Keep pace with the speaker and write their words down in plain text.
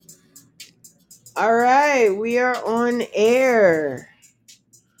All right, we are on air.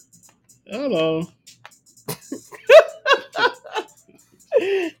 Hello.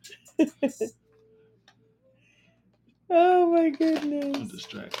 Oh my I'm goodness.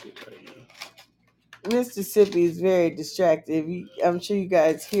 distracted right now. Mr. Sippy is very distractive. I'm sure you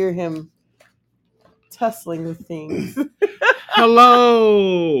guys hear him tussling with things.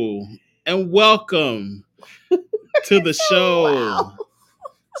 Hello and welcome to the show. Wow.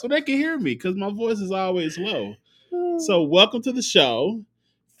 So they can hear me because my voice is always low. So welcome to the show,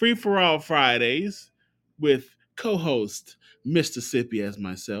 Free for All Fridays, with co-host Mr. Sippy as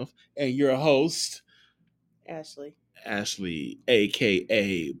myself, and your host Ashley,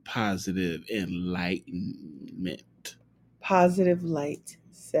 aka Positive Enlightenment. Positive Light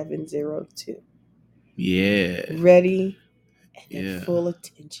 702. Yeah. Ready and Yeah. in full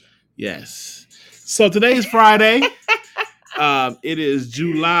attention. Yes. So today's Friday. It is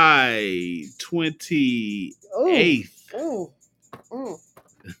July 28th. Ooh. Oh.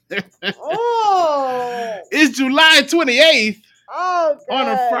 It's July 28th Oh, on a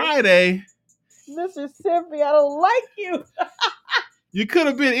God. Friday. Mr. Sippy, I don't like you. You could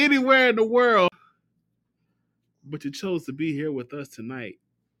have been anywhere in the world, but you chose to be here with us tonight,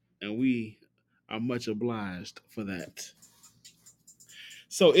 and we are much obliged for that.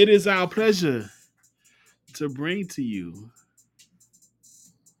 So it is our pleasure to bring to you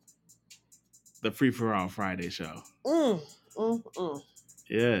the Free for All Friday show.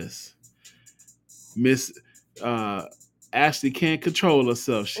 Yes. Miss Ashley can't control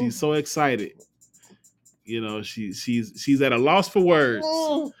herself. She's so excited. You know, she's at a loss for words.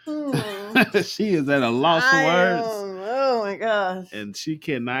 She is at a loss for words. Oh my gosh. And she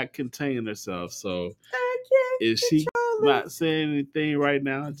cannot contain herself. So I can't if she control not it. saying anything right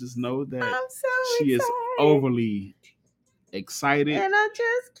now, just know that I'm so she excited. is overly excited And I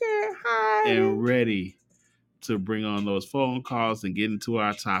just can't hide and it. ready to bring on those phone calls and get into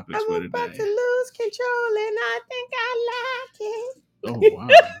our topics for I'm today. about to lose control and I think I like it. Oh wow,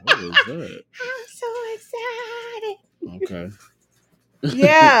 what was that? I'm so excited. Okay.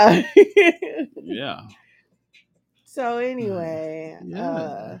 Yeah. Yeah. So anyway,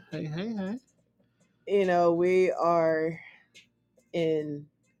 Yeah. Hey. you know, we are in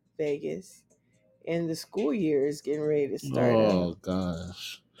Vegas and the school year is getting ready to start Oh up.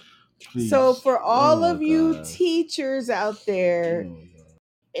 gosh. Please. So for all Oh, of you gosh. teachers out there Oh,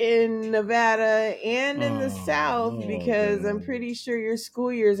 in Nevada and in the Oh, South, oh, because I'm God. pretty sure your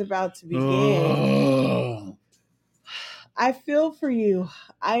school year is about to begin. Oh. I feel for you.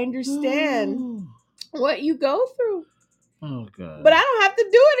 I understand what you go through. Oh God. But I don't have to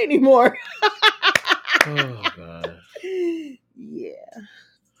do it anymore. Oh God. Yeah.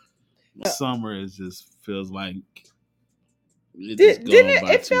 Summer is just feels like it Didn't going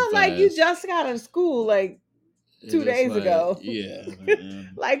by it too felt fast. like you just got out of school like 2 days ago? Yeah.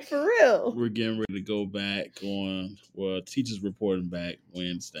 Like for real. We're getting ready to go back on, well, teachers reporting back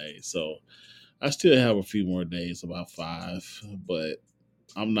Wednesday. So I still have a few more days, about 5, but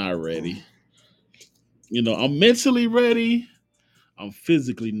I'm not ready. You know, I'm mentally ready. I'm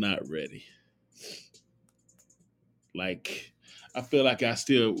physically not ready. Like, I feel like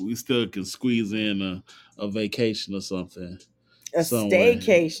we still can squeeze in a vacation or something. A somewhere,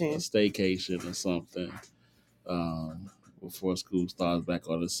 staycation. A staycation or something. Before school starts back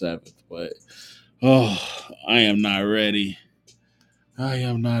on the 7th. But I am not ready. I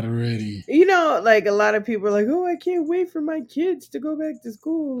am not ready. You know, like a lot of people are like, oh, I can't wait for my kids to go back to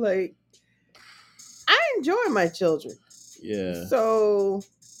school. Like, I enjoy my children. Yeah. So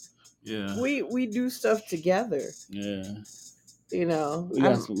yeah, we do stuff together. yeah. You know, We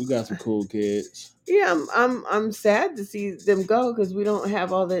got some cool kids. Yeah, I'm sad to see them go because we don't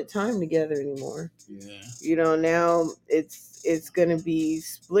have all that time together anymore. Yeah. You know, now it's gonna be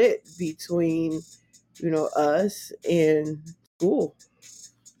split between, you know, us and school.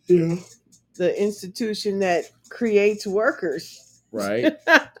 Yeah. The institution that creates workers. Right.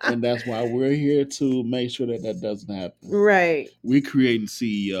 And that's why we're here to make sure that doesn't happen. Right. We're creating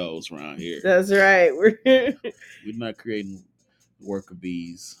CEOs around here. That's right. We're not creating worker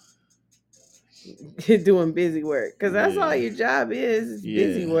bees. Doing busy work. Because that's all your job is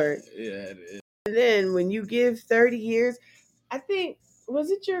busy work. Yeah, it is. And then when you give 30 years, I think,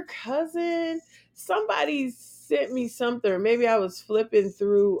 was it your cousin? Somebody sent me something, or maybe I was flipping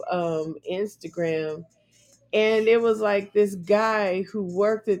through Instagram, and it was like this guy who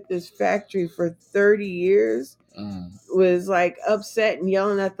worked at this factory for 30 years was like upset and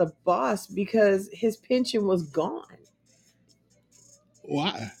yelling at the boss because his pension was gone.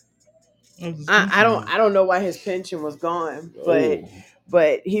 Why? I don't know why his pension was gone,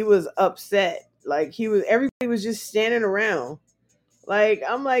 but he was upset Like everybody was just standing around. Like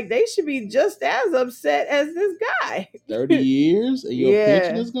I'm like they should be just as upset as this guy. 30 years and your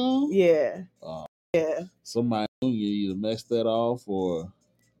pension Yeah, is gone. yeah, Uh, yeah. somebody you either messed that off or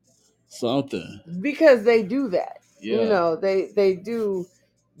something. Because they do that. Yeah, They do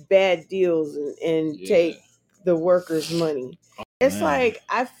bad deals and yeah, take the workers' money. It's man. like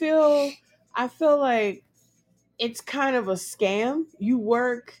I feel like it's kind of a scam. You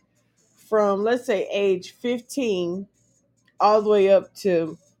work from, let's say, age 15 all the way up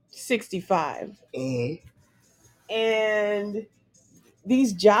to 65. Uh, And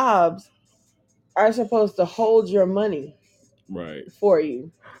these jobs are supposed to hold your money right. for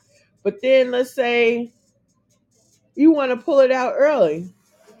you. But then let's say you want to pull it out early.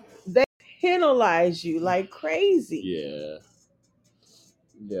 They penalize you like crazy. Yeah,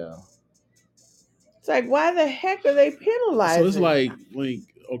 yeah. It's like, why the heck are they So it's penalizing? like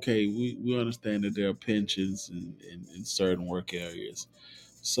okay, we understand that there are pensions in certain work areas.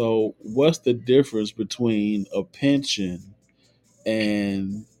 So what's the difference between a pension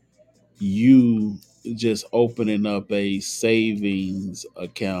and you just opening up a savings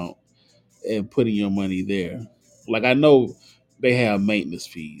account and putting your money there? Like I know they have maintenance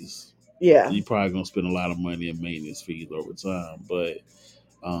fees. Yeah, You're probably gonna spend a lot of money in maintenance fees over time, but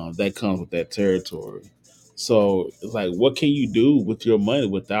that comes with that territory. So it's like, what can you do with your money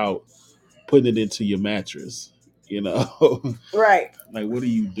without putting it into your mattress? You know, right. like what do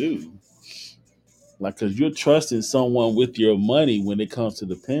you do? Like, cause you're trusting someone with your money when it comes to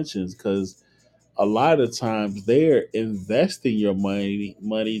the pensions, because a lot of times they're investing your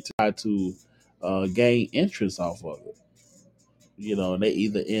money to try to gain interest off of it. You know, and they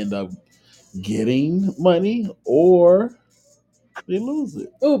either end up getting money or they lose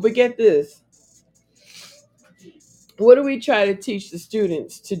it. Oh, but get this. What do we try to teach the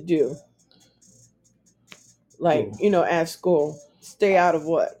students to do? Like, Oh, at school. Stay out of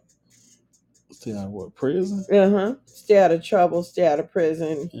what? stay out of what, prison? Uh-huh. Stay out of trouble, stay out of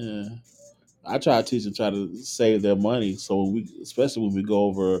prison. Yeah. I try to teach them, try to save their money. So when especially when we go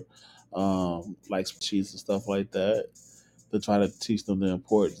over like sheets and stuff like that, to try to teach them the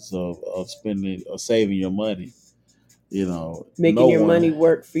importance of spending or saving your money. You know, no Making your one money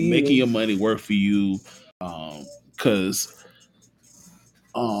work for making you. your money work for you. Because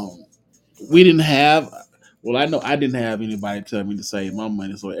we didn't have. Well, I know I didn't have anybody tell me to save my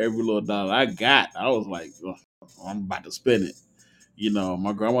money. So every little dollar I got, I was like, "Oh, I'm about to spend it." You know,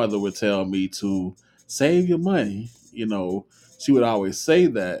 my grandmother would tell me to save your money. You know, she would always say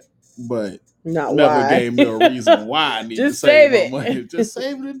that, but Not never why. gave me a reason why I need to Just save save my money. it. Just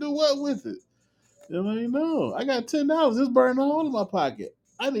save it and do what with it? You know, I got $10. It's burning a hole in my pocket.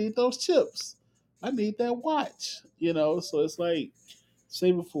 I need those chips. I need that watch. You know, so it's like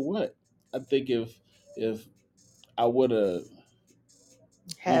save it for what? I think if I would have,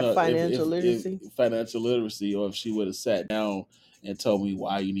 Have if financial literacy. financial literacy, or if she would have sat down and told me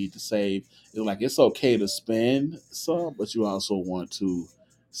why you need to save, it's like it's okay to spend some, but you also want to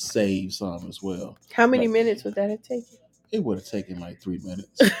save some as well. How many Like minutes would that have taken? it would have taken like 3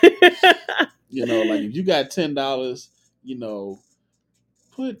 minutes. You know, like if you got $10, you know,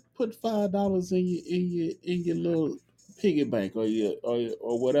 put $5 in your little piggy bank or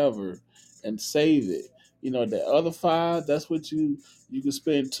or whatever, and save it. You know, the other five, that's what you can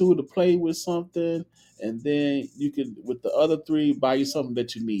spend two to play with something, and then you can with the other three buy you something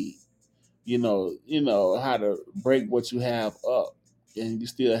that you need. You know how to break what you have up, and you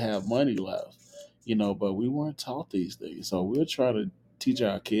still have money left. You know, but we weren't taught these things, so we're trying to teach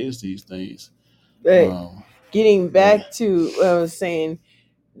our kids these things. But Um, getting but back to what I was saying,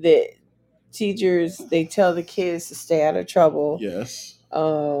 that teachers, they tell the kids to stay out of trouble. yes,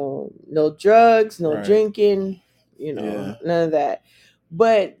 No drugs, no right, drinking, yeah. none of that.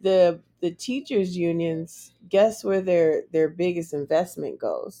 But the teachers unions, guess where their biggest investment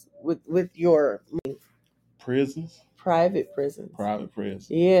goes with your Prisons, private prisons. private prisons.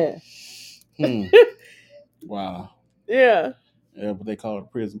 Yeah. Hmm. Wow. Yeah. Yeah, but they call it a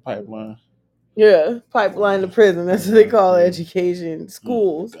prison pipeline. Yeah. Pipeline to prison. That's what they Pipeline to call prison. education, Oh my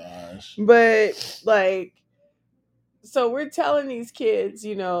schools. gosh. But like, so we're telling these kids,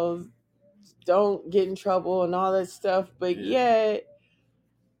 don't get in trouble and all that stuff, but Yeah. yet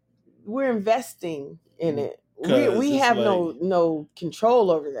we're investing in it. Cause We it's have like, no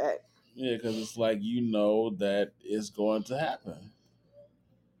control over that. yeah, because it's like that it's going to happen,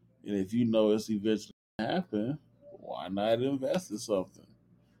 and if you know it's eventually going to happen, why not invest in something?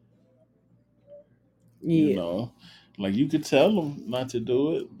 You Yeah. know, like you could tell them not to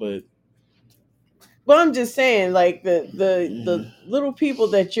do it, but But I'm just saying, like the yeah, little people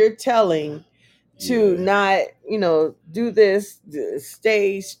that you're telling, to Yeah. not, do this,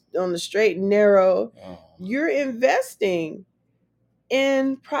 stay on the straight and narrow. Oh. You're investing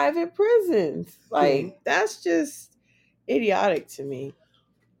in private prisons. Like, that's just idiotic to me.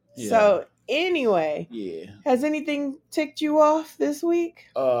 Yeah. So, anyway, Yeah. has anything ticked you off this week?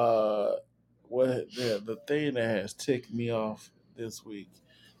 What the thing that has ticked me off this week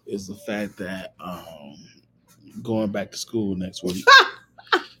is the fact that going back to school next week.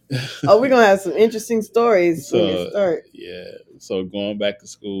 Oh, we're gonna have some interesting stories when you So start. yeah, so going back to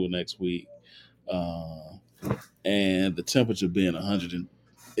school next week, uh, and the temperature being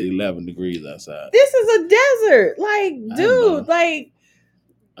 111 degrees outside. This is a desert. Like, I know, dude, like,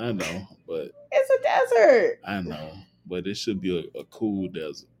 I know, but it's a desert. I know, but it should be a cool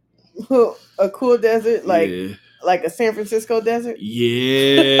desert. A cool desert, Yeah, like a San Francisco desert.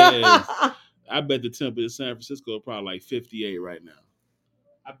 yes. I bet the temperature in San Francisco is probably like 58 right now.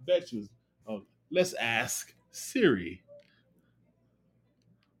 I bet you. Oh, let's ask Siri.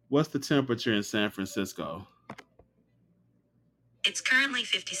 What's the temperature in San Francisco? It's currently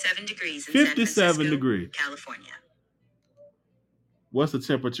 57 degrees in 57 San Francisco, degrees. California. What's the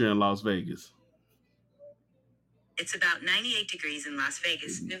temperature in Las Vegas? It's about 98 degrees in Las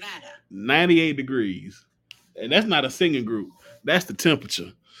Vegas, Nevada. 98 degrees. And that's not a singing group. That's the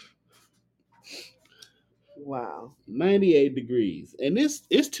temperature. Wow. 98 degrees. And it's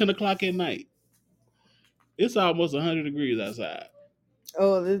 10 o'clock at night. It's almost 100 degrees outside.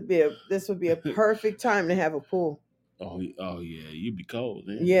 Oh, this would be a perfect time to have a pool. Oh yeah, you'd be cold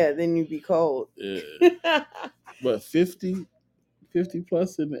then. Yeah, then you'd be cold. Yeah. But 50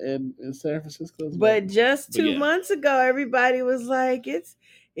 plus in San Francisco as well. But just 2 months ago, everybody was like,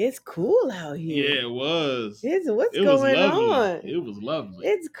 it's cool out here. Yeah, it was. What's It was going lovely. on? It was lovely.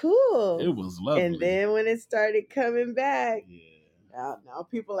 It's cool. It was lovely. And then when it started coming back, yeah. now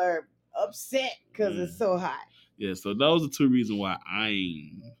people are upset because it's so hot. Yeah, so those are two reasons why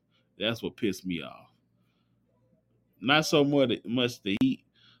that's what pissed me off. Not so much the heat,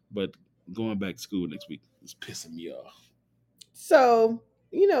 but going back to school next week is pissing me off. So,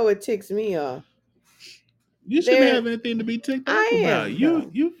 what ticks me off? You shouldn't have anything to be ticked off about.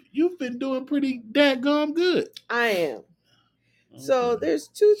 You've been doing pretty dadgum good. I am. Okay. So there's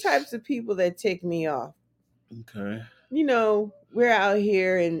two types of people that tick me off. Okay. We're out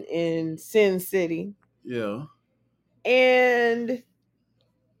here in Sin City. Yeah. And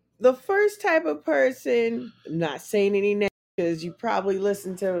the first type of person, I'm not saying any names because you probably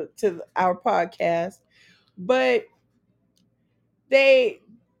listen to our podcast, but they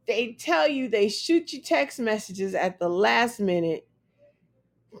tell you, they shoot you text messages at the last minute,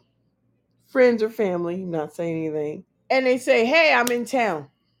 friends or family, not saying anything, and they say, "Hey, I'm in town."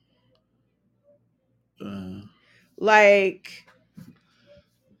 Like,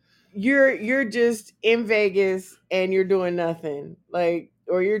 you're just in Vegas and you're doing nothing, like,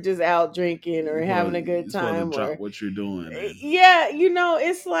 or you're just out drinking or having a good time, or what you're doing. Yeah,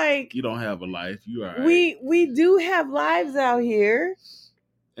 it's like you don't have a life. You are. We do have lives out here.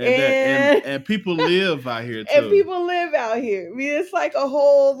 And people live out here too. And people live out here. I mean, it's like a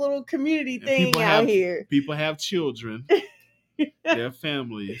whole little community thing out here. People have children. Their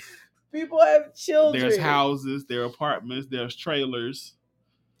families. People have children. There's houses, there are apartments, there's trailers.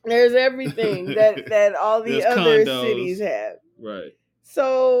 There's everything that all the other condos. cities have. Right.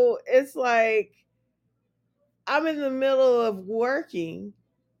 So it's like, I'm in the middle of working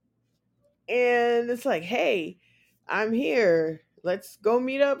and it's like, hey, I'm here. Let's go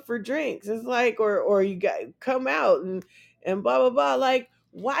meet up for drinks. It's like, or you got come out and blah, blah, blah. Like,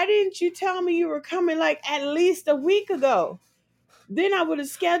 why didn't you tell me you were coming like at least a week ago? Then I would have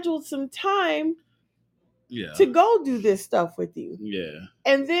scheduled some time to go do this stuff with you. Yeah.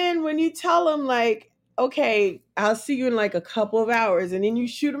 And then when you tell them like, okay, I'll see you in like a couple of hours. And then you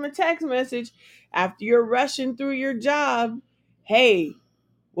shoot them a text message after you're rushing through your job. Hey,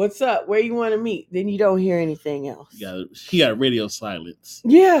 what's up? Where you want to meet? Then you don't hear anything else. You got radio silence.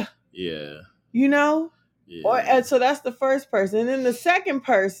 Yeah. Yeah. Yeah. And so that's the first person. And then the second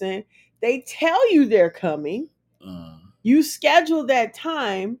person, they tell you they're coming. You schedule that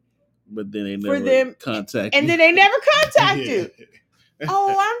time. But then they never contact you. And then they never contact you.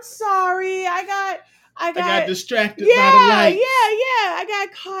 Oh, I'm sorry. I got distracted by the lights. Yeah. I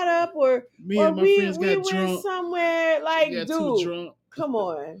got caught up, or me and my friends got drunk. Went somewhere. Like, got dude, too drunk. Come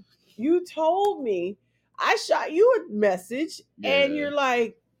on. You told me. I shot you a message, and you're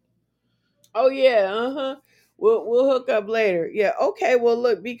like, "Oh yeah, we'll hook up later." Yeah, okay. Well,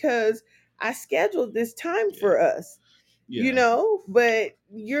 look, because I scheduled this time for us. Yeah. But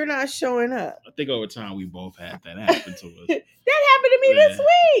you're not showing up. I think over time we both had that happen to us. That happened to me this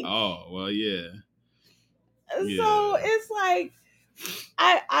week. Oh, well, yeah. So Yeah. it's like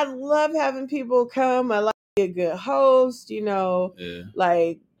I love having people come. I like to be a good host, Yeah.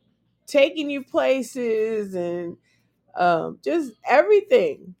 like taking you places and just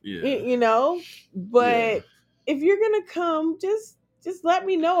everything, Yeah. Yeah. But if you're gonna come, just let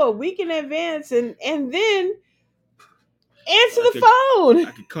me know a week in advance, and then answer the I phone.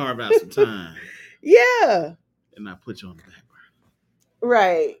 could carve out some time Yeah, and not put you on the background.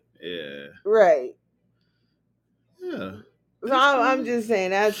 right, Yeah. right. Yeah. So That's I'm cool. just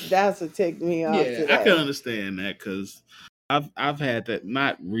saying that's what ticked me off Yeah, I can today. understand that because I've had that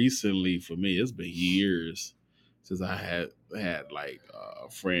not recently for me. It's been years since I had like a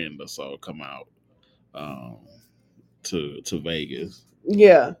friend or so come out um, to Vegas.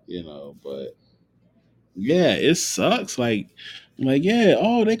 Yeah, But yeah, it sucks. Like yeah,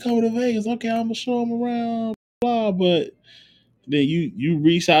 oh they come to Vegas. Okay, I'm gonna show them around. Blah, but then you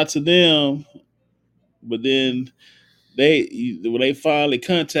reach out to them, but then when they finally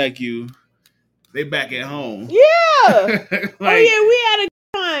contact you, they back at home. yeah. Oh Like, yeah, we had a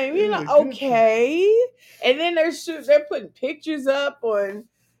good time. they had a good time. Okay. And then they're putting pictures up on,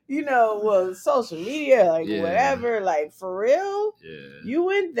 social media, like Yeah, whatever. Like for real, yeah, you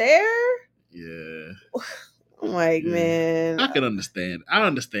went there. yeah, I'm like, yeah. man. I can understand. I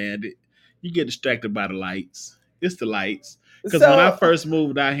understand it. You get distracted by the lights. It's the lights. Because when I So first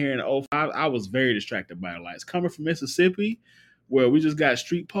moved out here in '05, I was very distracted by the lights. Coming from Mississippi, where we just got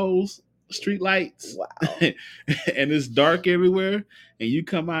street poles, street lights, wow. and it's dark everywhere. And you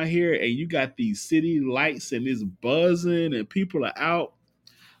come out here and you got these city lights and it's buzzing and people are out.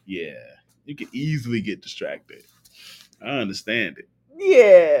 Yeah, you can easily get distracted. I understand it.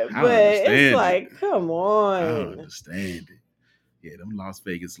 Yeah, I but it's understand it. like, come I on. understand it. Yeah, them Las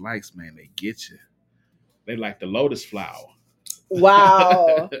Vegas lights, man, they get you. They like the lotus flower.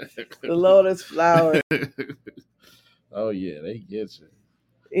 Wow. The lotus flower. Oh yeah, they get you.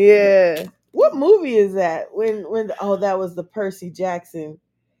 Yeah. What movie is that? When oh, that was the Percy Jackson.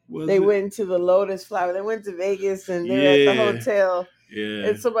 Was They it? went to the Lotus Flower. They went to Vegas and they were at the Yeah, hotel. yeah.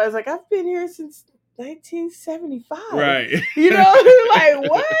 And somebody's like, I've been here since 1975. Right. Like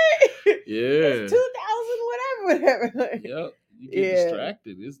what? It's Yeah. 2000, whatever. Yep. You get Yeah.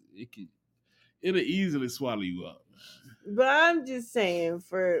 distracted. It'll easily swallow you up. But I'm just saying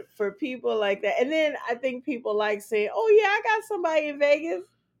for people like that. And then I think people like saying, oh yeah, I got somebody in Vegas.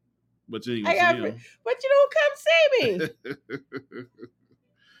 But you ain't I gonna see got, them. but you don't come see me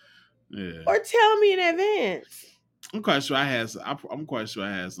Yeah. or tell me in advance. I'm quite sure I had. I'm quite sure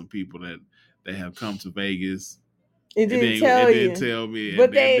I had some people that have come to Vegas It and didn't then tell and then you. tell me But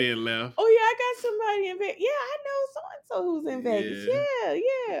and they, then left. oh yeah, I got somebody in Vegas. Yeah, I know so and so who's in Vegas. Yeah, Yeah,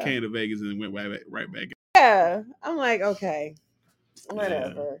 yeah, came to Vegas and went right back. yeah. I'm like, okay, Yeah.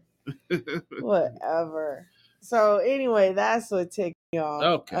 whatever, whatever. So anyway, that's what ticked me off.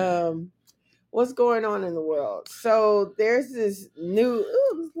 Okay. What's going on in the world? So there's this new,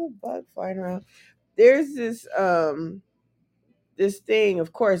 ooh, this little bug flying around. There's this thing,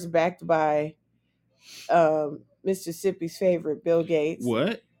 of course, backed by Mr. Sippy's favorite, Bill Gates.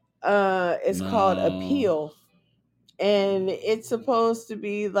 What? It's called No. Appeal, and it's supposed to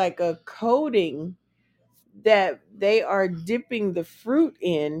be like a coating that they are dipping the fruit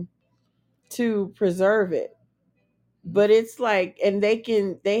in to preserve it. But it's like, and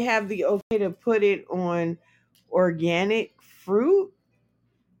they have the okay to put it on organic fruit,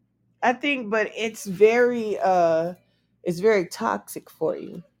 I think, but it's very toxic for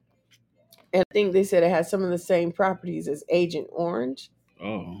you. And I think they said it has some of the same properties as Agent Orange.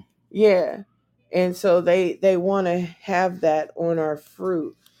 Oh. Yeah. And so they want to have that on our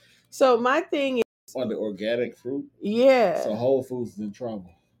fruit. So my thing is, On the organic fruit. yeah, So Whole Foods is in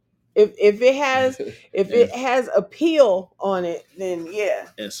trouble. if it has if and, it has Appeal on it, then yeah.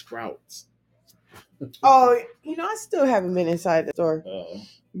 and Sprouts. Oh, I still haven't been inside the store. Uh,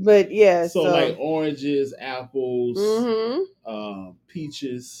 But yeah, so like oranges, apples,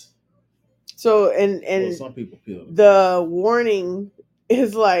 peaches. So Well, and some people peel them. the warning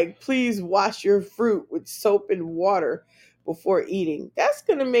is like, please wash your fruit with soap and water before eating. That's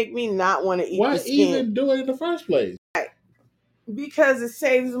gonna make me not want to eat Why the skin. even do it in the first place? Because it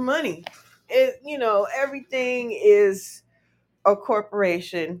saves money. Everything is a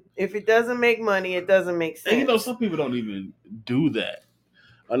corporation. If it doesn't make money, it doesn't make sense. And some people don't even do that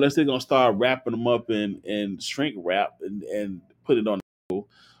unless they're gonna start wrapping them up in shrink wrap and put it on.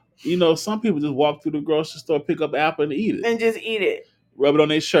 Some people just walk through the grocery store, pick up apple and eat it, and just eat it. rub it on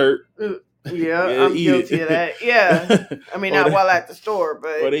their shirt. Yeah, I'm guilty of that. Yeah, I mean not while at the store,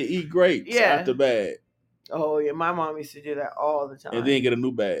 but or they eat grapes out the bag. Oh yeah, my mom used to do that all the time. And then get a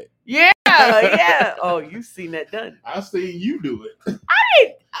new bag. Yeah, yeah. Oh, you've seen that done. I've seen you do it.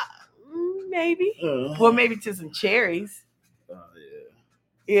 Maybe. Well, maybe to some cherries. Yeah.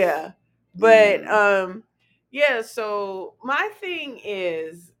 Yeah. But Yeah. yeah, so my thing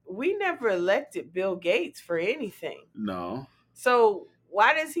is we never elected Bill Gates for anything. No, So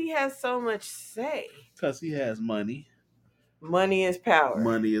why does he have so much say? because he has money. Money is power.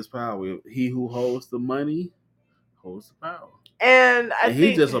 Money is power. He who holds the money holds the power. And I And he's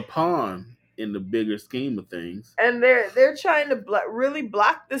think just a pawn in the bigger scheme of things. and they're trying to really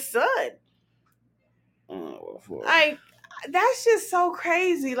block the sun. For Like that's just so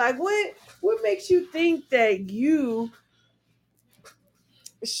crazy. Like what makes you think that you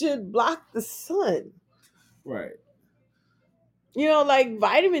should block the sun? right. You know, like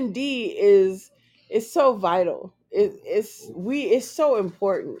vitamin D is so vital. It's so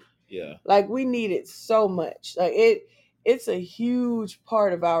important. Yeah. Like we need it so much. Like it's a huge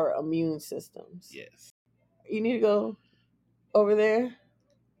part of our immune systems. Yes. You need to go over there.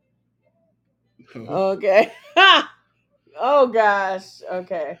 No. Okay. Oh gosh.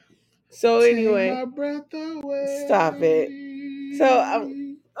 Okay. So Take anyway, my breath away. stop it. So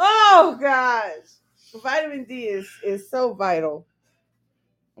oh gosh, vitamin D is so vital,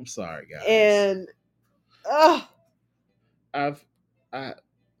 I'm sorry, guys. and oh I've I I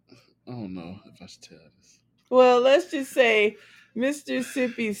don't know if I should tell this. well, let's just say Mr.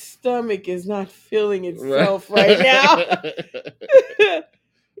 Sippy's stomach is not feeling Right. itself right now.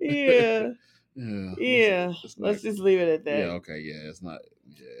 Yeah, Yeah. yeah. It's not. Let's just leave it at that. Yeah. Okay. Yeah. It's not.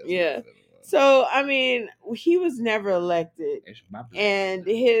 Yeah. It's Yeah. not feeling well. So I mean, he was never elected, It's my blood. and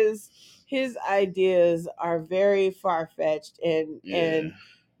his ideas are very far fetched and Yeah.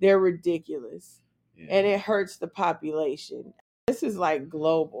 they're ridiculous, Yeah. and it hurts the population. This is like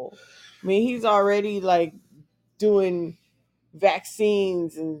global. I mean, he's already like doing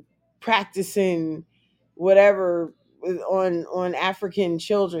vaccines and practicing whatever on African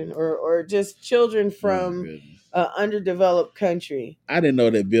children or just children Oh, from goodness. an underdeveloped country. I didn't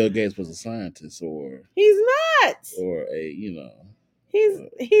know that Bill Gates was a scientist He's not. or a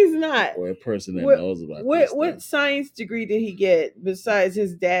He's not. or a person that What knows about this what stuff. science degree did he get besides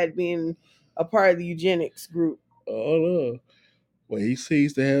his dad being a part of the eugenics group? Oh no. Well, he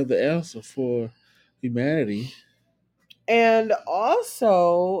seems to have the answer for humanity And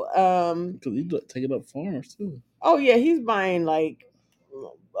also, because he's taking up farms too. oh yeah, he's buying like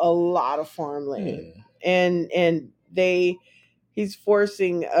a lot of farmland, Yeah. and he's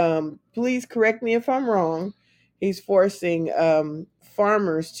forcing. Please correct me if I'm wrong. He's forcing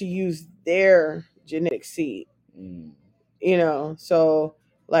farmers to use their genetic seed. Mm. You know, so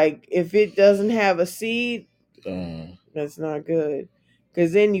like if it doesn't have a seed, that's not good,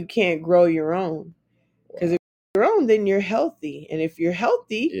 because then you can't grow your own. Because Wow. if you're your own, then you're healthy, and if you're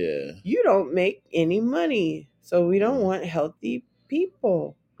healthy, Yeah. you don't make any money. So we don't Yeah. want healthy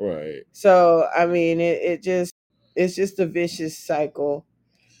people. Right. So I mean, it's just a vicious cycle.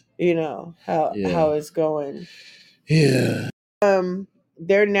 You know how Yeah. it's going. Yeah.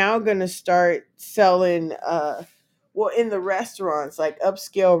 They're now gonna start selling well in the restaurants, like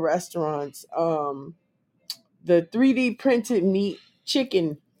upscale restaurants, the 3D printed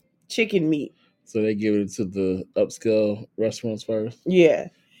chicken meat. So they give it to the upscale restaurants first. Yeah.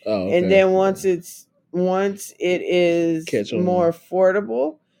 Oh, okay. And then once it is Catch on. more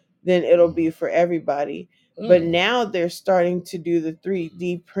affordable, then it'll be for everybody. But now they're starting to do the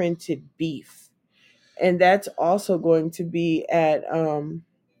 3D printed beef. And that's also going to be at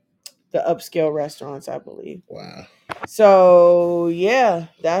the upscale restaurants, I believe. Wow. So yeah,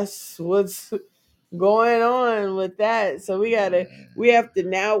 that's what's going on with that. So we have to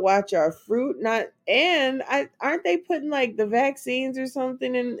now watch our fruit. Aren't they putting like the vaccines or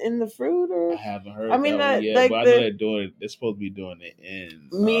something in the fruit? Or I haven't heard I mean, that one yet, like but I know they're doing it. They're supposed to be doing it in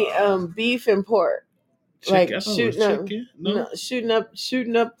beef and pork. chicken. Like I thought it was chicken. No?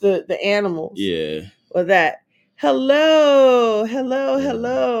 shooting up the animals. Yeah. Or that. Hello.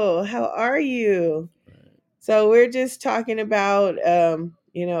 Yeah. How are you? So we're just talking about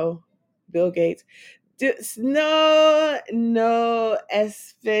Bill Gates. No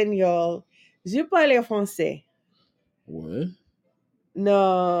espagnol. Je parle français. What?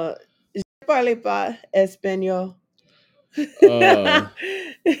 No, je parle pas espagnol.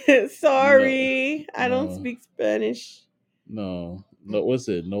 Sorry, I don't No. speak Spanish. No. What's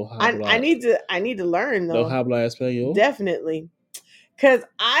it? No I habla. I need to learn No though. habla español. Definitely. Because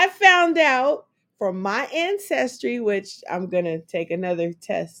I found out from my ancestry, which I'm going to take another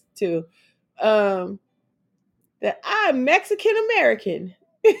test too, that I'm Mexican American.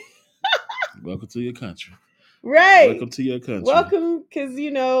 Welcome to your country. Right. Welcome to your country. Welcome, because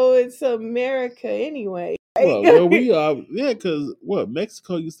it's America anyway. Well, where we are, yeah, because what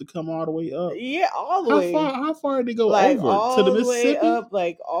Mexico used to come all the way up. Yeah, all the How way. far? How far did they go Like over to the all the way Mississippi? up,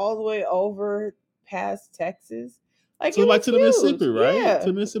 like all the way over past Texas. Like So it like was to the Mississippi, huge. right? To Yeah.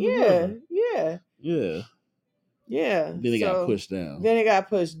 the Mississippi Yeah. River. Yeah. Yeah. Yeah. Then it got So pushed down, then it got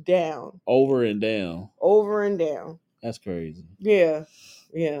pushed down, over and down. over and down. That's crazy. Yeah.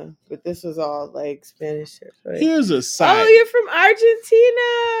 Yeah. But this was all like Spanish territory. Here's a Oh, side. you're from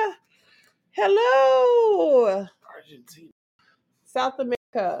Argentina. Hello. Argentina. South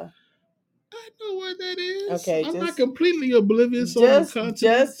America. I know what that is. Okay, I'm not just completely oblivious on the just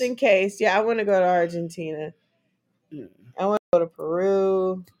continents. in case. Yeah, I want to go to Argentina. Yeah. I want to go to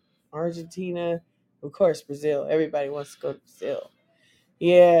Peru, Argentina, of course Brazil. Everybody wants to go to Brazil.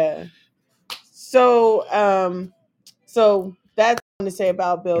 Yeah. So so that's what I want to say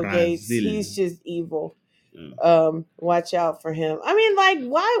about Bill Gates. Brazil. He's just evil. Yeah. Watch out for him. I mean, like,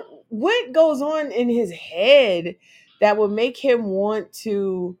 what goes on in his head that would make him want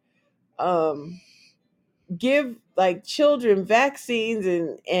to um give like children vaccines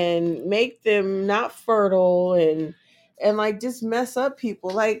and make them not fertile and like just mess up people?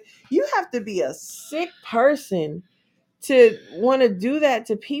 Like, you have to be a sick person to want to do that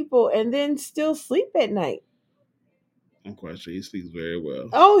to people and then still sleep at night. I'm quite sure he sleeps very well.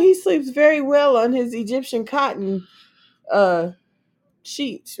 Oh, he sleeps very well on his Egyptian cotton uh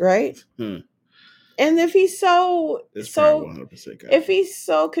sheets, right? And if he's That's probably 100% if cotton. he's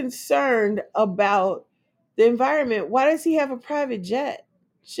so concerned about the environment, why does he have a private jet?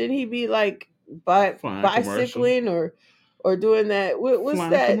 Shouldn't he be like Flying commercial. bicycling or doing that? What's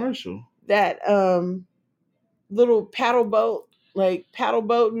Flying that commercial. that little paddle boat, like paddle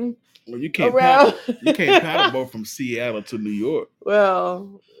boating Well, you can't around? you can't paddle boat from Seattle to New York.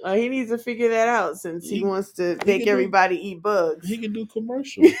 Well, he needs to figure that out since he wants to make everybody eat bugs. He can do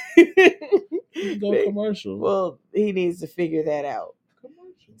commercial. He can go commercial. Well, he needs to figure that out.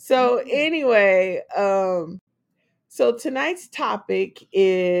 Commercial. So anyway, so tonight's topic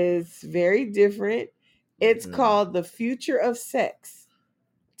is very different. It's called The Future of Sex,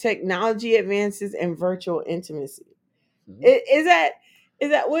 Technology Advances and Virtual Intimacy. Is that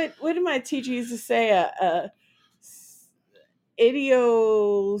what did my teacher used to say?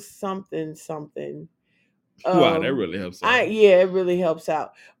 Idio something something. Wow, that really helps out. Yeah, it really helps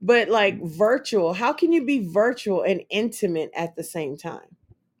out. But like virtual, how can you be virtual and intimate at the same time?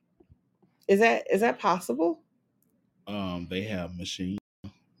 Is that possible? They have machine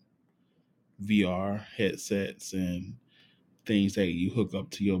VR headsets and things that you hook up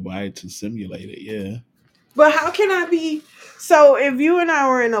to your body to simulate it. Yeah. But how can I be so if you and I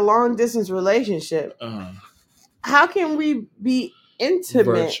were in a long distance relationship, how can we be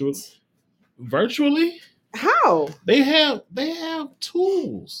intimate? Virtually? How? They have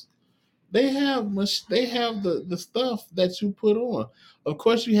tools. They have the stuff that you put on. Of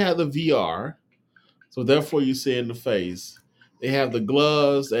course, you have the VR, so therefore you see in the face. They have the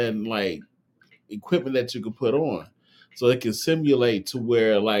gloves and like equipment that you can put on, so it can simulate to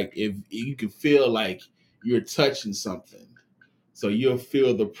where like if you can feel like you're touching something, so you'll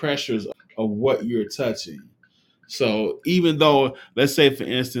feel the pressures of what you're touching. So even though, let's say for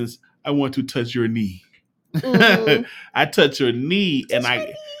instance, I want to touch your knee. Mhm. I touch your knee and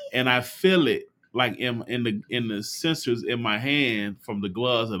I feel it like in the sensors in my hand from the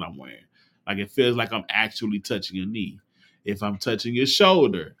gloves that I'm wearing. Like it feels like I'm actually touching your knee. If I'm touching your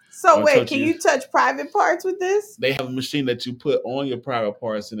shoulder. So wait, can you touch private parts with this? They have a machine that you put on your private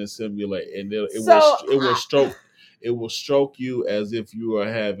parts and it simulate, and it will stroke you as if you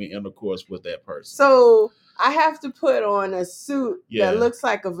are having intercourse with that person. So I have to put on a suit that looks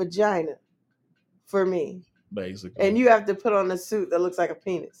like a vagina for me. Basically. And you have to put on a suit that looks like a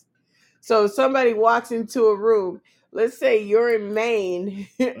penis. So if somebody walks into a room, let's say you're in Maine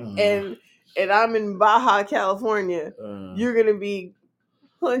and I'm in Baja, California, you're gonna be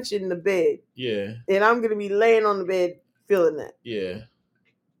punching the bed. Yeah. And I'm gonna be laying on the bed feeling that. Yeah.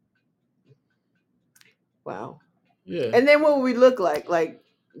 Wow. Yeah. And then what will we look like? Like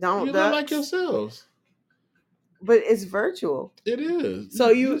you look like yourselves. But it's virtual. It is. So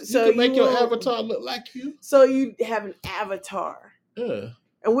you can make your avatar look like you. So you have an avatar. Yeah.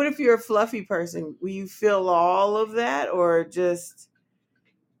 And what if you're a fluffy person? Will you feel all of that, or just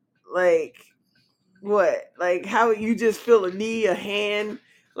like what? Like how you just feel a knee, a hand?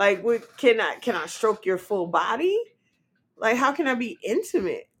 Like what? Can I stroke your full body? Like how can I be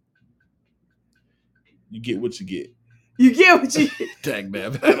intimate? You get what you get. You get what you Dang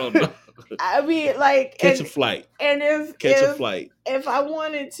man, I don't know. I mean, like, Catch a flight. and Catch a flight. if I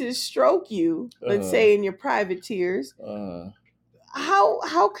wanted to stroke you, let's say in your private tears,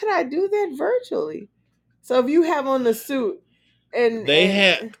 how could I do that virtually? So if you have on the suit They and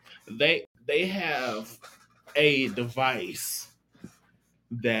have they have a device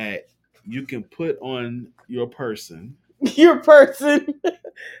that you can put on your person your person,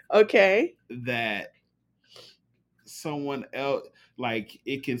 okay, that someone else, like,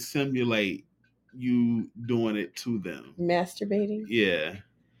 it can simulate you doing it to them. masturbating. Yeah.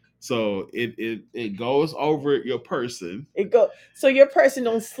 So it goes over your person. It go so your person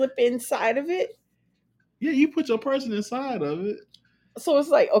don't slip inside of it. Yeah, you put your person inside of it. So it's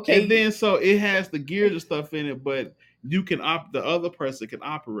like, And okay, then so it has the gears and stuff in it, but you can the other person can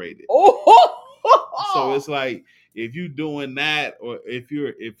operate it. So oh, it's like if you doing that, or if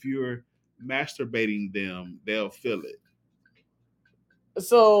you're masturbating them, they'll feel it.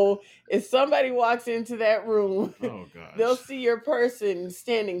 so if somebody walks into that room, Oh they'll gosh. see your person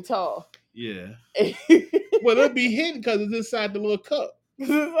standing tall. Yeah. He's Well, it'll be hidden because it's inside the little cup.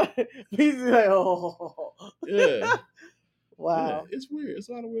 like, oh, Yeah. Yeah. wow. It's weird. It's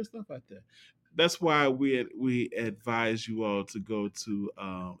a lot of weird stuff out there. That's why we advise you all to go to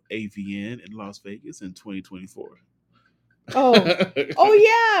AVN in Las Vegas in 2024. Oh, oh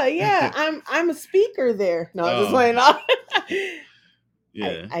yeah. I'm a speaker there. No, just Oh playing off.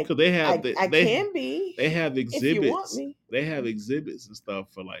 yeah, because they have I can be they have if you want exhibits. me. They have exhibits and stuff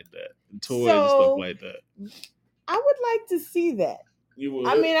for like that, and toys and stuff So like that. I would like to see that. You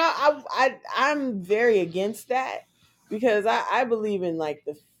I would? mean, I'm very against that because I believe in like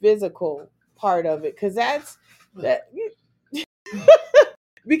the physical part of it because that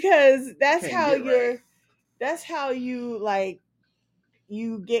because Can't get right. that's how you like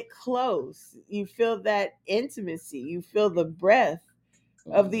you get close. You feel that intimacy. You feel the breath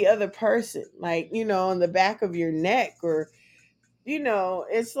of the other person, like, on the back of your neck, or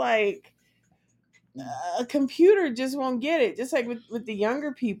it's like a computer just won't get it. Just like with the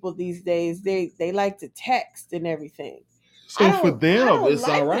younger people these days, they like to text and everything. I So for don't I them, don't it's all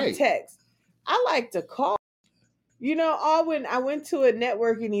like to right. text. I like to call. Alwyn, I went to a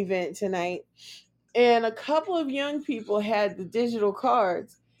networking event tonight, and a couple of young people had the digital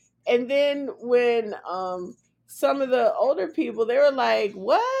cards, and then when some of the older people, they were like,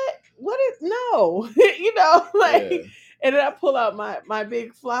 what is no, like, Yeah, and then I pull out my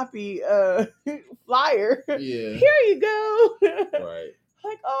big floppy flyer. yeah, Here you go. right.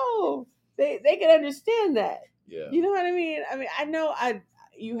 Like, oh, they can understand that. Yeah. You know what I mean? I know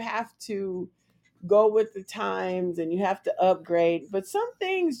you have to go with the times and you have to upgrade, but some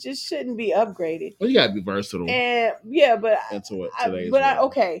things just shouldn't be upgraded. Well, you gotta be versatile And yeah, but into what I today's but I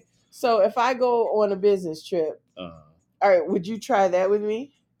world. okay. So if I go on a business trip, Uh, all right, would you try that with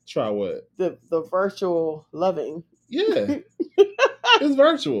me? try what? The virtual loving. Yeah, it's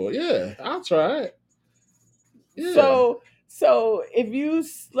virtual. Yeah, I'll try it. Yeah, So if you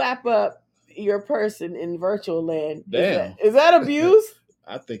slap up your person in virtual land, is that damn. is that abuse?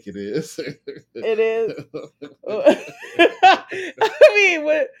 I think it is. It is. I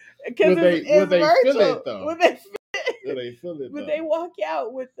mean, because Would it's they feel virtual. it though? Would they Would they feel it would though? they walk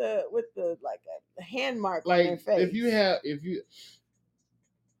out with the like a hand mark on their Like face? if you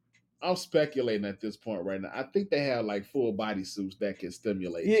I'm speculating at this point right now. I think they have like full body suits that can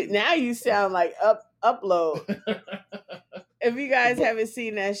stimulate you. Now you sound like upload. If you guys but haven't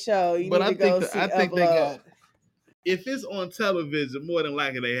seen that show, you but need to go see I think they got, Upload. if it's on television, more than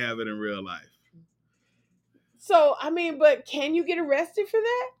likely they have it in real life. So I mean, but can you get arrested for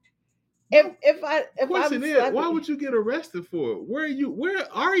that? Well, If I'm question is, why slapping, would you get arrested for it? Where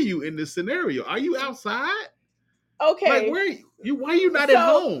are you in this scenario? Are you outside? Like okay, where why are you not at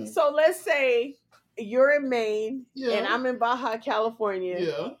so home? let's say you're in Maine and Yeah. I'm in Baja California,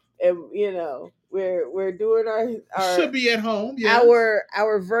 Yeah. and we're doing Should be at home, yes.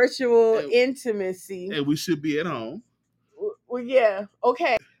 our virtual And, intimacy. and we should be at home. Well, yeah,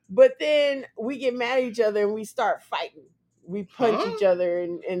 okay, but then we get mad at each other and we start fighting. We punch Huh? each other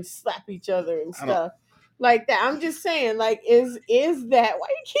and slap each other and I don't stuff like that. I'm just saying, like, is that why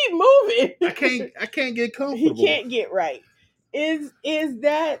you keep moving? I can't get He comfortable. can't get right. Is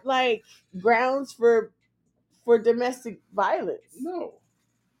that like grounds for domestic violence? No.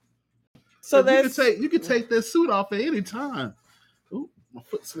 So Because that's you can take that suit off at any time. Ooh, my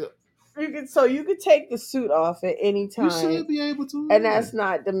foot slipped. you could take the suit off at any You time, should be able to. and Yeah. that's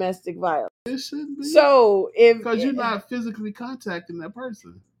not domestic violence. It shouldn't be. So Because you're not physically contacting that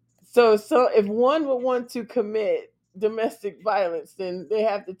person. so if one would want to commit domestic violence, then they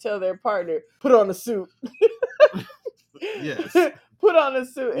have to tell their partner, put on a suit. Yes. Put on a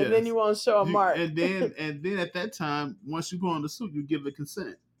suit, and then Yes. you won't show a You, mark. and then at that time, once you put on the suit, you give the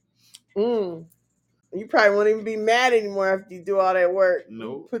consent. Mm. You probably won't even be mad anymore after you do all that work.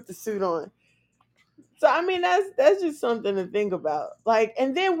 No. Put the suit on. So I mean, that's just something to think about. Like,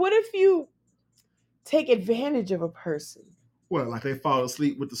 and then what if you take advantage of a person? Well, like they fall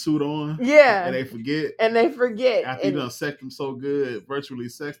asleep with the suit on, and Yeah, they forget and they forget after you and done sex them so good, virtually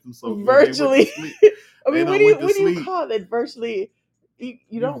sex them so good, they went to virtually. sleep. I They mean, done went to what do you sleep. call that? Virtually, you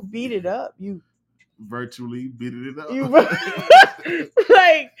You don't beat it up. virtually beat it You up.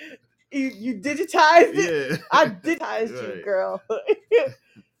 like you digitized it. Yeah. I digitized you, Right. girl.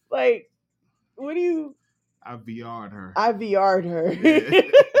 Like, what do you? I VR'd her. I VR'd her. Yeah.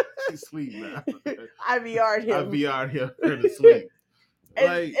 She's asleep now. I VR'd I him. VR'd her to sleep. and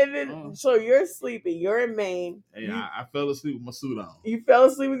Like, and then so you're sleeping. You're in Maine. hey, I fell asleep with my suit on. You fell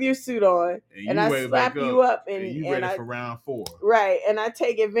asleep with your suit on, And and you I ready to back slap you up, and you and ready I for round 4. right, and I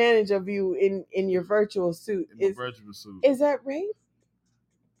take advantage of you in your virtual suit. In my virtual suit. Is that rape?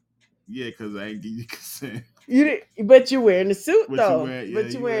 Yeah, because I ain't give you consent. But you're wearing the suit But though. you wearing,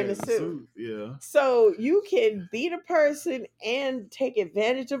 But you're wearing the suit. Yeah. So you can beat a person and take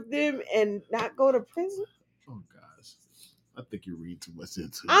advantage of them and not go to prison. Oh gosh, I think you read too much into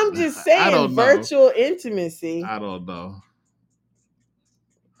it. I'm just I saying, don't know. virtual intimacy. I don't know.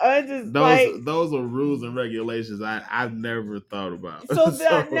 I just like Those are rules and regulations I've never thought about. so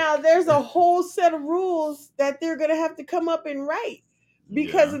that now there's a whole set of rules that they're gonna have to come up and write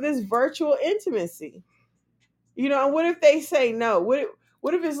because of this virtual intimacy. You know, what if they say no? What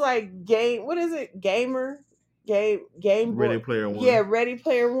if it's like game? What is it? Game Ready Boy. Player One. Yeah, Ready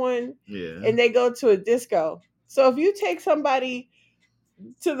Player One. Yeah. And they go to a disco. So if you take somebody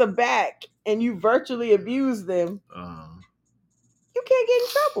to the back and you virtually abuse them, you can't get in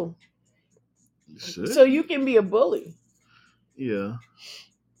trouble. You should. So you can be a bully. Yeah.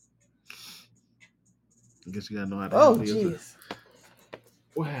 I guess you gotta know how to. Oh, jeez.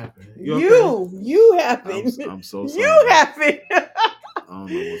 What happened? You happened. I'm so sorry. You happened. I don't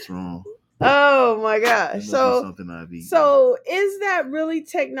know what's wrong. Oh my gosh. So is that really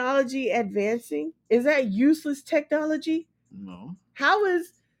technology advancing? Is that useless technology? No. How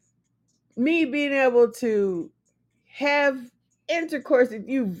is me being able to have intercourse with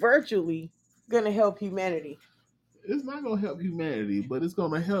you virtually gonna help humanity? It's not gonna help humanity, but it's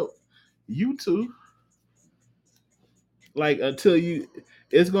gonna help you two. Like until you,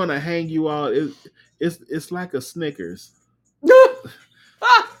 it's gonna hang you out. It's like a Snickers.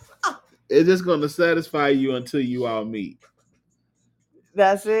 It's just gonna satisfy you until you all meet.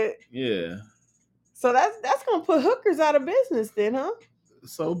 That's it. Yeah. So that's gonna put hookers out of business then, huh?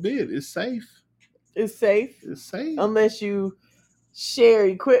 So be it. It's safe. It's safe. It's safe. Unless you share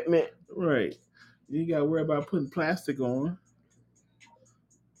equipment. Right. You gotta worry about putting plastic on.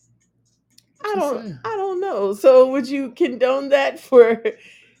 I don't know. So would you condone that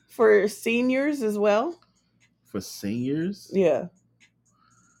for seniors as well? For seniors? Yeah.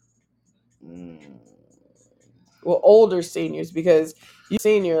 Well, older seniors, because you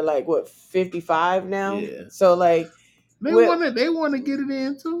senior like what 55 now. Yeah. So like they want to get it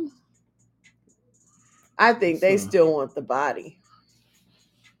in too. I think they still want the body.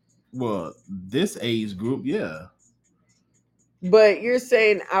 Well, this age group, yeah. But you're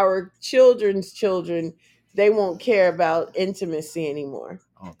saying our children's children, they won't care about intimacy anymore.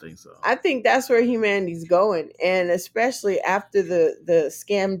 I don't think so. I think that's where humanity's going, and especially after the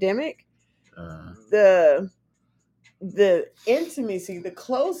scamdemic, the intimacy, the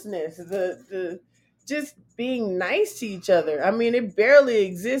closeness, the just being nice to each other. I mean, it barely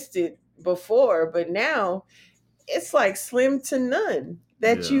existed before, but now it's like slim to none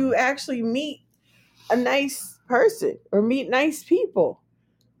that you actually meet a nice person or meet nice people.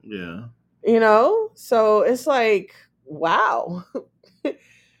 Yeah. You know? So it's like, wow.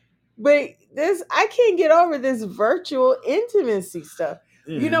 But I can't get over this virtual intimacy stuff.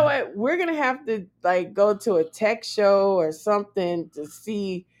 Yeah. You know what? We're gonna have to like go to a tech show or something to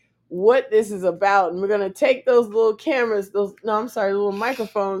see what this is about, and we're gonna take those little cameras, little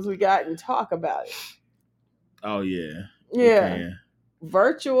microphones we got, and talk about it. Oh yeah. Yeah. Okay.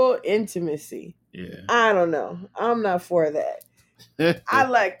 Virtual intimacy. Yeah. I don't know. I'm not for that. I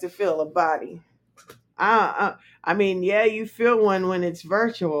like to feel a body. I mean, yeah, you feel one when it's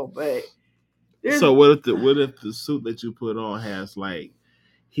virtual, but so what if the suit that you put on has like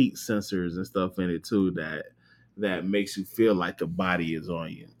heat sensors and stuff in it too that makes you feel like the body is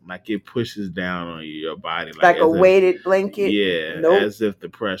on you, like it pushes down on your body, like a weighted blanket? Yeah, nope. As if the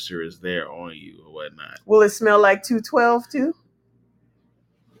pressure is there on you or whatnot. Will it smell like 212 too?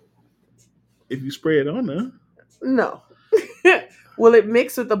 If you spray it on there. No. Will it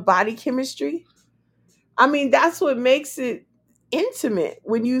mix with the body chemistry? I mean, that's what makes it intimate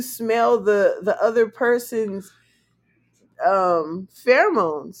when you smell the other person's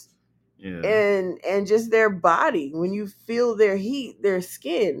pheromones Yeah. and just their body, when you feel their heat, their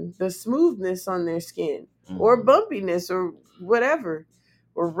skin, the smoothness on their skin, or Mhm. bumpiness, or whatever,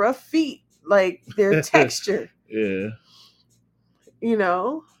 or rough feet, like their texture. Yeah.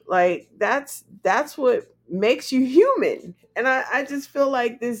 Like that's what makes you human. And I just feel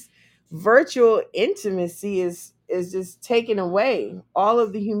like this virtual intimacy is just taking away all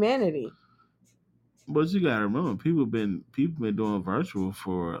of the humanity. But you gotta remember, people been doing virtual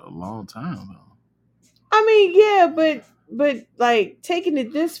for a long time though. I mean, yeah, but like taking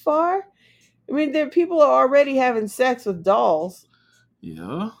it this far, I mean, there people are already having sex with dolls,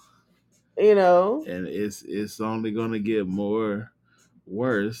 Yeah. you know. And it's only gonna get more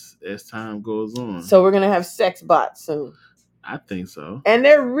worse as time goes on. So we're gonna have sex bots soon, I think so. and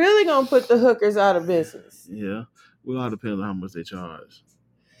they're really gonna put the hookers out of business. Yeah. Well, it all depends on how much they charge.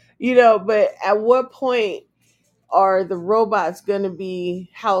 But at what point are the robots gonna be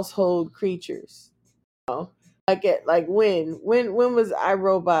household creatures? Like when was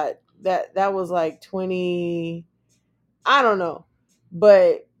iRobot? That was like 20. I don't know,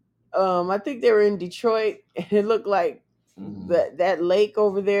 but I think they were in Detroit, and it looked like Mm-hmm. that lake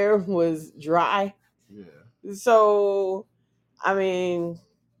over there was dry. Yeah. So I mean,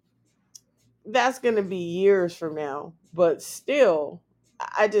 that's gonna be years from now, but still,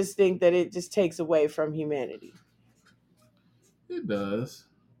 I just think that it just takes away from humanity. It does.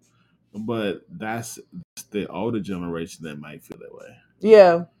 But that's the older generation that might feel that way.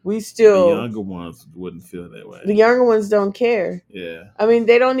 Yeah, we The still younger ones wouldn't feel that the way. younger ones don't care. Yeah. I mean,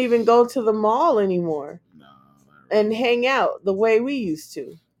 they don't even go to the mall anymore No, not and really. hang out the way we used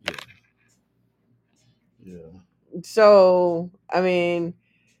to. Yeah. Yeah. So, I mean,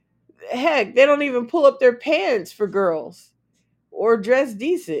 heck, they don't even pull up their pants for girls or dress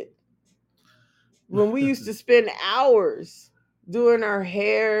decent. When we used to spend hours doing our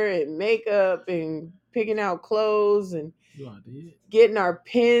hair and makeup and picking out clothes and You all did? getting our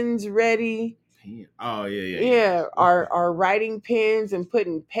pens ready. Pen. Oh yeah, yeah, Yeah, our writing pens, and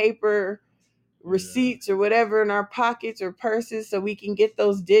putting paper yeah. receipts or whatever in our pockets or purses so we can get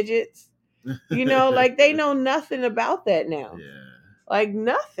those digits. Yeah. Like they know nothing about that now. Yeah. Like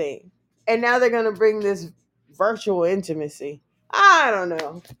nothing. And now they're going to bring this virtual intimacy. I don't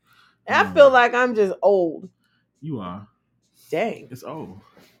know. I feel like I'm just old. You are. Dang. It's old.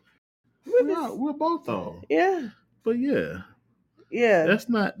 What We is are. We're both old. Yeah. But yeah, Yeah. that's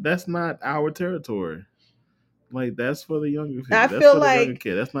not our territory. Like that's for the younger I people. That's feel for the younger like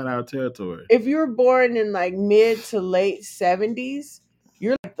kid. That's not our territory. if you were born in like mid to late 70s,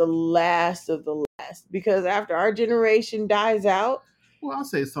 you're like the last of the last, because after our generation dies out, Well, I'll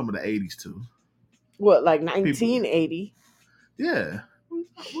say some of the '80s too. what, like People. 1980? Yeah.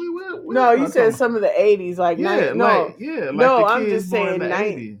 We're No, you not talking said about. some of the 80s, like Yeah, nine. like No, yeah, like the no, I'm kids just born in saying the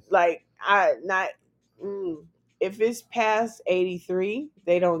nine. '80s. Like I not. If it's past 83,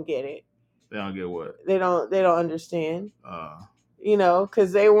 they don't get it. They don't get what. They don't understand. Uh,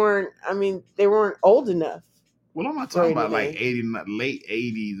 Because they weren't. I mean, they weren't old enough well, I'm not for talking about like anything. late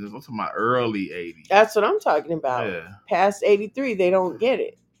 '80s. I'm talking about early '80s. That's what I'm talking about. Yeah. Past 83, they don't get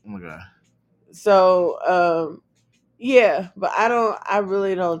it. Oh my god. So, yeah, but I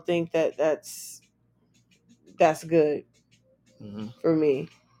really don't think that that's good Mm-hmm. for me.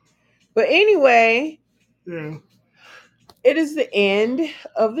 But anyway, Yeah. it is the end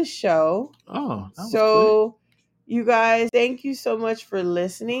of the show. Oh, that was quick. So, you guys, thank you so much for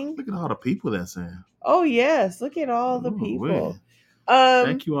listening. Look at all the people that's in. Oh yes, look at all the Ooh, wait. people. Um,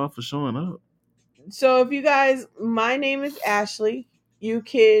 Thank you all for showing up. so if you guys, my name is Ashley. You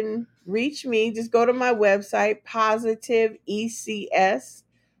can reach me. Just go to my website,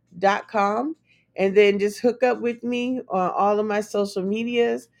 positiveecs.com, and then just hook up with me on all of my social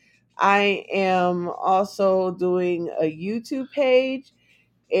medias. I am also doing a YouTube page,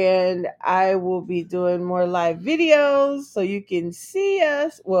 and I will be doing more live videos so you can see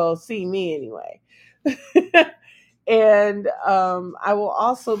us. Well, see me anyway. And I will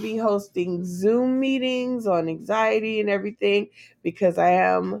also be hosting Zoom meetings on anxiety and everything, because I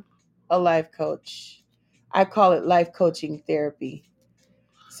am a life coach. I call it life coaching therapy.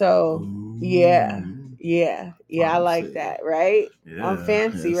 So, yeah, Ooh, I like fancy. that, right? I'm Yeah,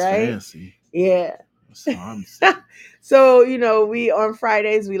 fancy, it's right? fancy. Yeah. It's fancy. So, we on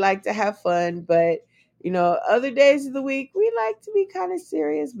Fridays, we like to have fun, but other days of the week, we like to be kind of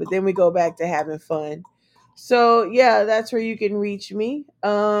serious, but then we go back to having fun. So yeah, that's where you can reach me.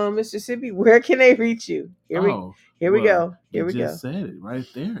 Mississippi, where can they reach you? Oh, Here we well, go. you Here we just go. said it right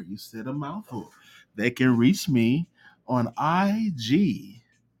there. You said a mouthful. They can reach me on IG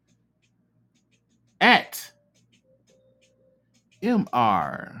at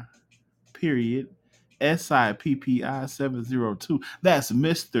MR period SIPPI 702. That's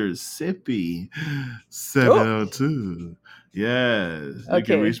Mr. Sippy Oh, 702. Yes, you can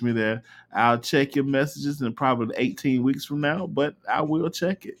okay. reach me there. I'll check your messages in probably 18 weeks from now, but I will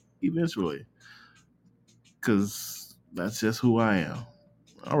check it eventually because that's just who I am.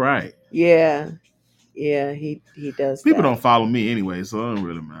 All right. Yeah. Yeah, he does People that. don't follow me anyway, so it don't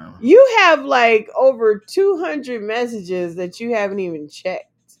really matter. You have like over 200 messages that you haven't even checked.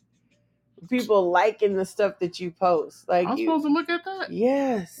 People liking the stuff that you post. Like I'm you supposed to look at that?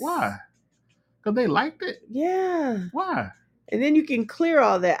 Yes. Why? Because they liked it? Yeah. Why? And then you can clear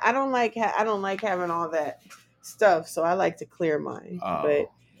all that. I don't like having all that stuff, so I like to clear mine. Oh, But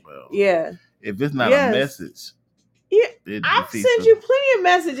well. yeah. If it's not a Yes. message, Yeah. it I've defeats sent the. you plenty of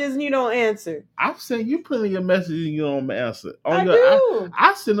messages and you don't answer. I've sent you plenty of messages and you don't answer. On I your, do.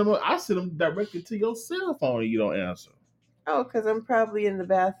 I send them. I send them directly to your cell phone and you don't answer. Oh, because I'm probably in the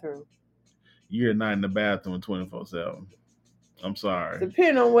bathroom. You're not in the bathroom 24/7. I'm sorry.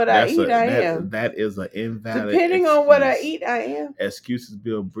 Depending on what I That's eat, a I am. that is an invalid Depending on what I excuse. eat, I am. Excuses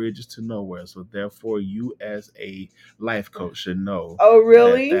build bridges to nowhere. So therefore, you as a life coach should know Oh, that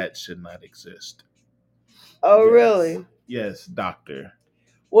really? that should not exist. Oh, Yes, really? yes, doctor.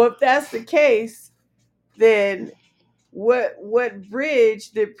 Well, if that's the case, then what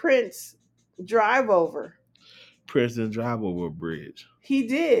bridge did Prince drive over? President drive over a bridge. He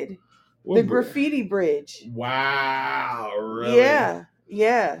did. The What graffiti bridge. Wow, really? Yeah.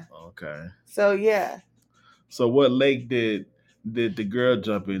 Yeah. Okay. So yeah. So what lake did the girl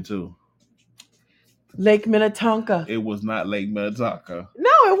jump into? Lake Minnetonka. It was not Lake Minnetonka. No,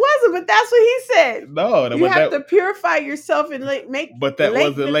 it wasn't, but that's what he said. No, You but have to purify yourself and make but that Lake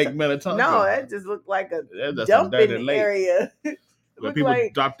wasn't Lake Minnetonka. No, Minnetonka. that just looked like a That's a dirty dumping lake area. It where looked people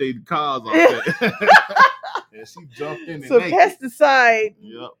like drop their cars off there. And she jumped in and some naked. pesticide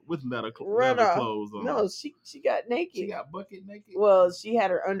Yep, with leather runoff. clothes on. No, she got naked. She got bucket naked. Well, she had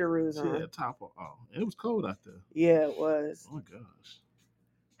her underoos She on. had top on. Oh, it was cold out there. Yeah, it was. Oh my gosh.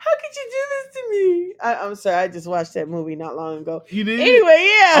 How could you do this to me? I'm sorry. I just watched that movie not long ago. You did? Anyway,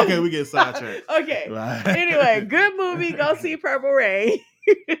 yeah. Okay, we get sidetracked. Okay. Right. Anyway, good movie. Go see Purple Rain.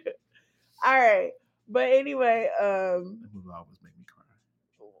 All right. But anyway, That movie always make me cry.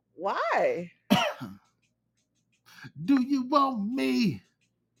 why? Do you want me?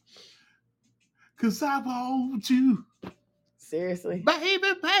 Cause I want you. Seriously. Baby,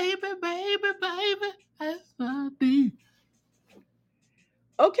 baby, baby, baby. That's my deep.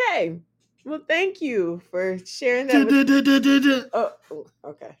 Okay. Well, thank you for sharing that with Oh,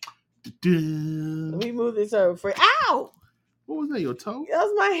 okay. Let me move this over for Ow! What was that? Your toe? That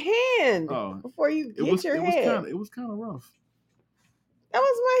was my hand. Oh, Before you hit your it head. was kind of rough. That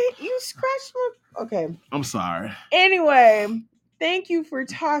was you scratched my. Okay. I'm sorry. Anyway, thank you for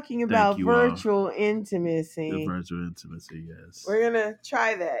talking about you, virtual The intimacy. virtual intimacy, yes. We're gonna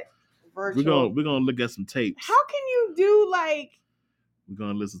try that. Virtual. We're gonna look at some tapes. How can you do like? We're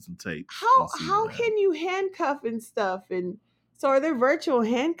gonna listen to some tapes. How can you handcuff and stuff? And so, are there virtual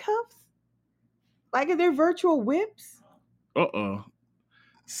handcuffs? Like, are there virtual whips?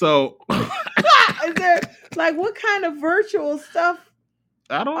 So Is there like what kind of virtual stuff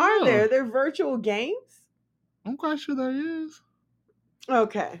I don't are know. there? Are there virtual games? I'm quite sure there is.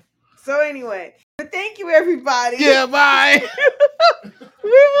 Okay. So anyway, but thank you everybody. Yeah, bye. We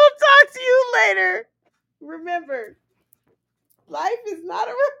will talk to you later. Remember, life is not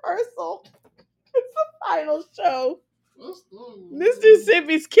a rehearsal. It's a final show. Mr.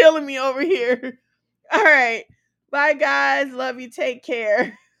 Sippy's killing me over here. All right. Bye, guys. Love you. Take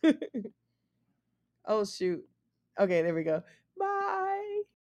care. Oh, shoot. Okay, there we go. Bye.